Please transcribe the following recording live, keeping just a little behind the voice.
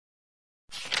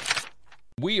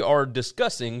We are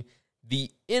discussing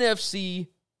the NFC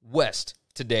West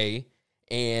today,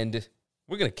 and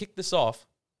we're going to kick this off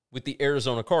with the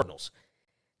Arizona Cardinals.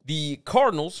 The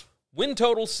Cardinals win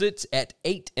total sits at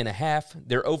 8.5.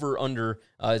 Their over-under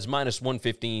is minus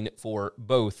 115 for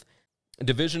both.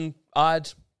 Division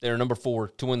odds, they're number 4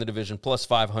 to win the division, plus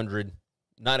 500.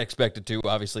 Not expected to.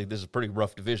 Obviously, this is a pretty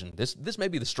rough division. This may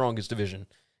be the strongest division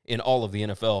in all of the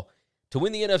NFL. To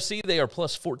win the NFC, they are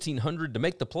plus 1,400. To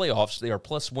make the playoffs, they are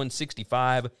plus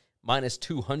 165, minus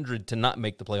 200 to not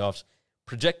make the playoffs.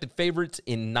 Projected favorites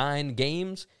in 9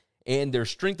 games, and their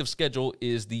strength of schedule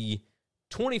is the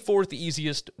 24th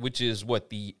easiest, which is,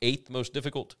 the 8th most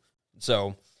difficult?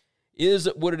 So, is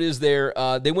what it is there.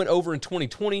 They went over in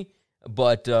 2020,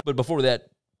 but before that,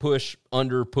 push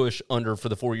under for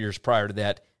the 4 years prior to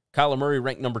that. Kyler Murray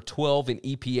ranked number 12 in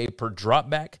EPA per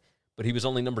dropback, but he was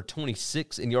only number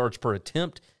 26 in yards per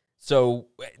attempt. So,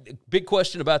 big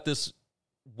question about this,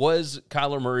 was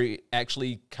Kyler Murray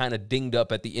actually kind of dinged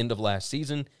up at the end of last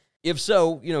season? If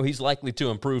so, he's likely to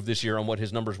improve this year on what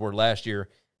his numbers were last year.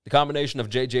 The combination of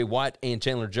J.J. Watt and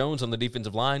Chandler Jones on the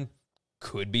defensive line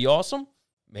could be awesome,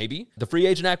 maybe. The free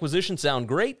agent acquisitions sound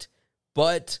great,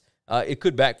 but it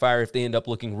could backfire if they end up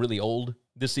looking really old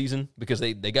this season because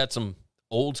they got some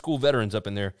old-school veterans up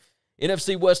in there.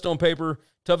 NFC West on paper,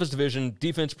 toughest division.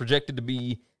 Defense projected to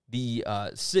be the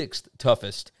 6th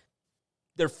toughest.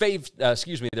 They're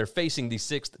facing the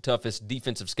 6th toughest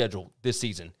defensive schedule this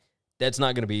season. That's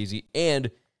not going to be easy.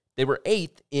 And they were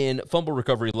 8th in fumble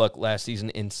recovery luck last season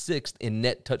and 6th in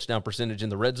net touchdown percentage in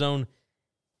the red zone.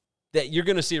 That you're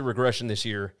going to see a regression this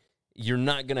year. You're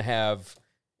not going to have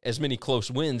as many close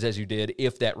wins as you did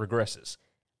if that regresses.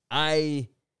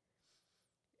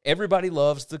 Everybody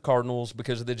loves the Cardinals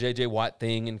because of the J.J. Watt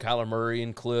thing and Kyler Murray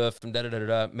and Cliff and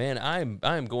da-da-da-da-da. Man,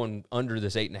 I'm going under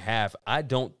this 8.5. I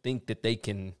don't think they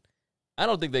can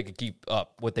keep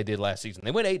up what they did last season. They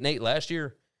went 8-8 last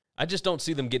year. I just don't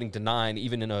see them getting to 9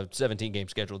 even in a 17-game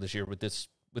schedule this year with this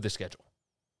schedule.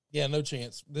 Yeah, no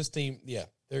chance. This team,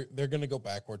 they're going to go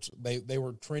backwards. They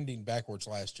were trending backwards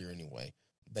last year anyway.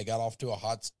 They got off to a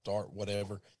hot start,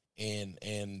 whatever, and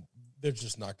they're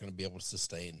just not going to be able to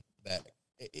sustain that.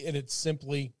 And it's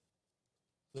simply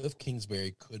Cliff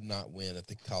Kingsbury could not win at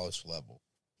the college level.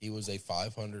 He was a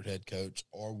 500 head coach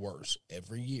or worse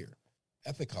every year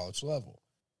at the college level.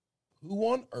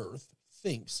 Who on earth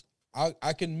thinks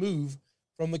I can move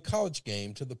from the college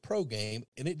game to the pro game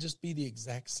and it just be the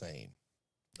exact same?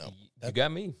 No. You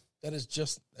got me. That is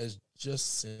just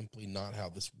simply not how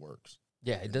this works.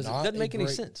 Yeah, it doesn't make any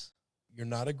sense. You're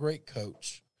not a great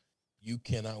coach. You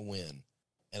cannot win.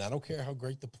 And I don't care how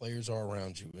great the players are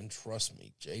around you. And trust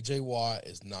me, J.J. Watt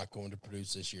is not going to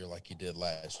produce this year like he did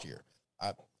last year.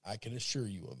 I can assure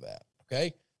you of that,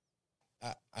 okay?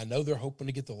 I know they're hoping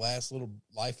to get the last little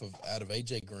life out of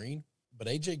A.J. Green, but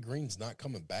A.J. Green's not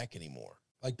coming back anymore.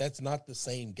 Like, that's not the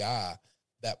same guy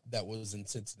that was in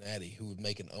Cincinnati who was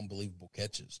making unbelievable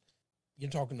catches. You're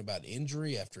talking about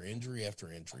injury after injury after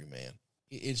injury, man.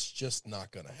 It's just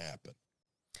not going to happen.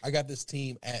 I got this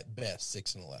team at best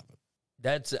 6-11.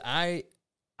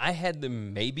 I had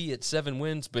them maybe at 7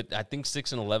 wins, but I think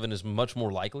 6-11 is much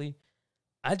more likely.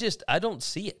 I don't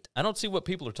see it. I don't see what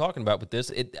people are talking about with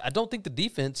this. I don't think the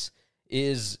defense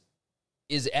is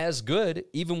as good,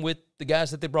 even with the guys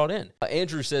that they brought in.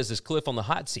 Andrew says, is Cliff on the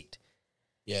hot seat?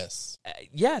 Yes.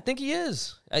 Yeah, I think he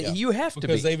is. You have to be.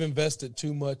 Because they've invested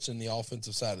too much in the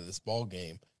offensive side of this ball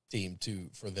game team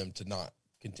for them to not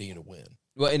continue to win.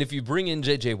 Well, and if you bring in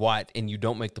J.J. Watt and you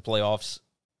don't make the playoffs,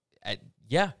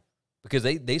 because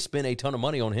they spent a ton of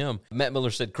money on him. Matt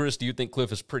Miller said, Chris, do you think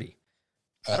Cliff is pretty?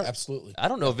 Absolutely. I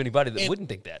don't know of anybody that wouldn't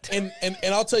think that. And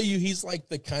I'll tell you, he's like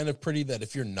the kind of pretty that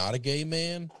if you're not a gay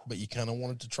man, but you kind of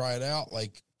wanted to try it out,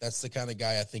 like that's the kind of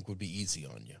guy I think would be easy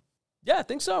on you. Yeah, I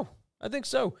think so.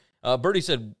 Bertie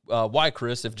said, why,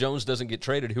 Chris? If Jones doesn't get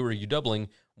traded, who are you doubling?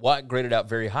 Watt graded out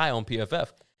very high on PFF.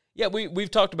 Yeah,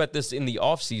 we've talked about this in the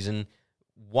offseason.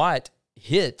 Watt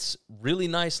hits really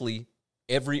nicely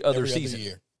every other season.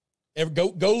 Year.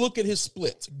 Go look at his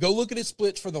splits. Go look at his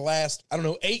splits for the last,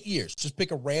 8 years. Just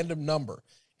pick a random number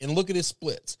and look at his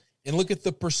splits. And look at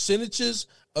the percentages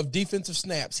of defensive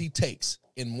snaps he takes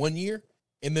in 1 year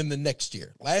and then the next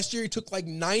year. Last year, he took like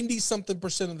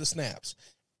 90-something% of the snaps.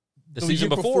 The season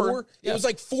before it was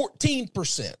like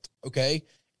 14%, okay?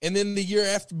 And then the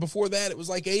year before that, it was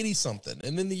like 80-something.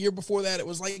 And then the year before that, it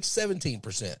was like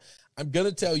 17%. I'm going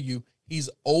to tell you, he's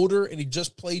older, and he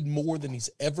just played more than he's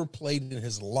ever played in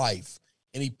his life.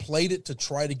 And he played it to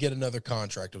try to get another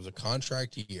contract. It was a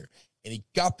contract year, and he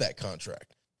got that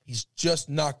contract. He's just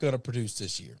not going to produce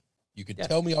this year. You can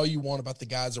tell me all you want about the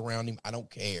guys around him. I don't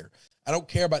care. I don't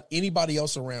care about anybody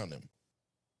else around him.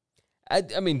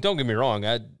 I mean, don't get me wrong.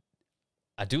 I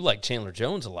do like Chandler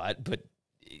Jones a lot, but,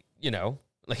 you know,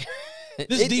 like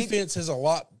this defense has a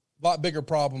lot bigger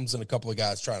problems than a couple of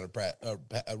guys trying to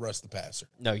rush the passer.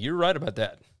 No, you're right about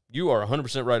that. You are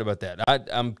 100% right about that.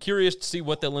 I'm curious to see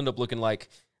what they'll end up looking like,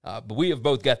 but we have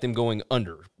both got them going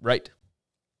under, right?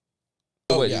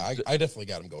 Oh, yeah, I definitely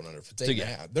got them going under. If it's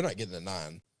 8.5, they're not getting a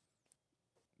 9.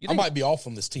 I might be off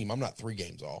on this team. I'm not 3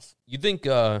 games off. You think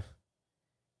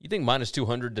minus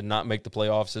 200 to not make the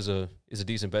playoffs is a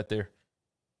decent bet there?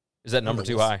 Is that number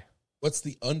too high? What's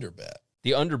the under bet?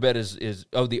 The under bet is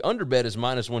the under bet is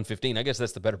minus 115. I guess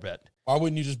that's the better bet. Why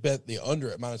wouldn't you just bet the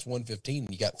under at minus 115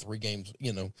 and you got 3 games,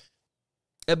 you know?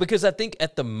 Because I think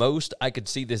at the most I could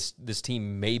see this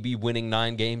team maybe winning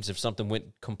 9 games if something went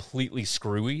completely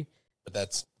screwy.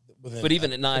 But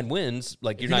even at 9 wins,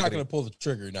 like you're not going to pull the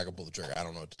trigger. You're not going to pull the trigger. I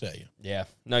don't know what to tell you. Yeah,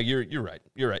 no, you're right.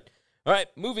 You're right. All right,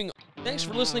 moving on. Thanks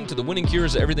for listening to the Winning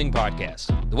Cures Everything podcast.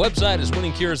 The website is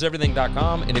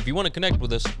winningcureseverything.com, and if you want to connect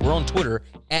with us, we're on Twitter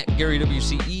at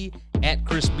GaryWCE, at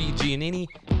Chris B. Giannini,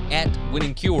 at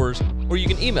Winning Cures, or you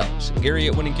can email us, Gary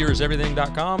at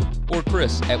winningcureseverything.com or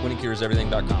Chris at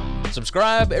winningcureseverything.com.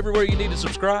 Subscribe everywhere you need to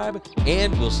subscribe,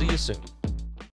 and we'll see you soon.